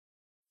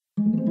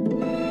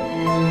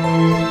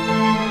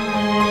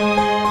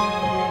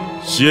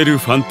シエル・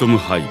ファントム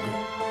ハイ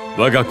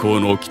ブ、我が校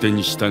の掟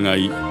に従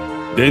い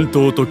伝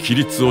統と規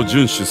律を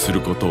遵守す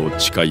ることを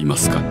誓いま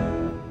すか？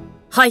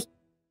はい。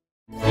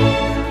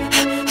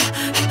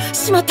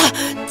しまった、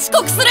遅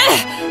刻する。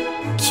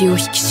気を引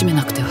き締め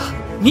なくては。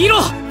見ろ、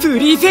プ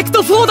リフェク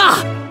ト4だ。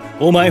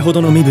お前ほ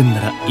どの身分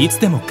ならいつ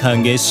でも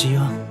歓迎し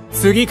よう。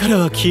次から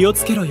は気を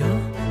つけろよ、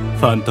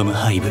ファントム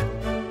ハイブ。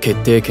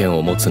決定権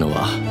を持つの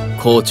は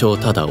校長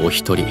ただお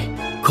一人。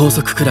校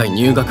則くらい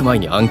入学前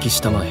に暗記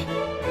したまえ。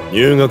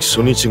入学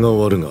初日が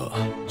終わるが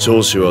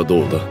調子はど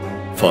うだ、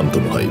ファント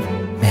ムハイブ。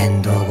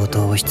面倒ご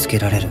とを押し付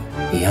けられる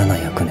嫌な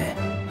役ね。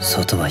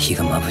外は火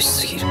が眩し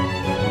すぎる。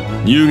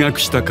入学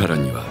したから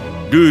には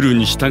ルール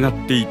に従っ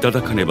ていた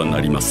だかねば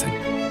なりません。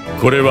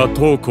これは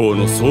当校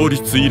の創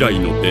立以来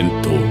の伝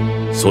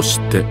統。そし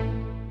て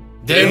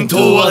伝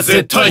統は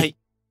絶対。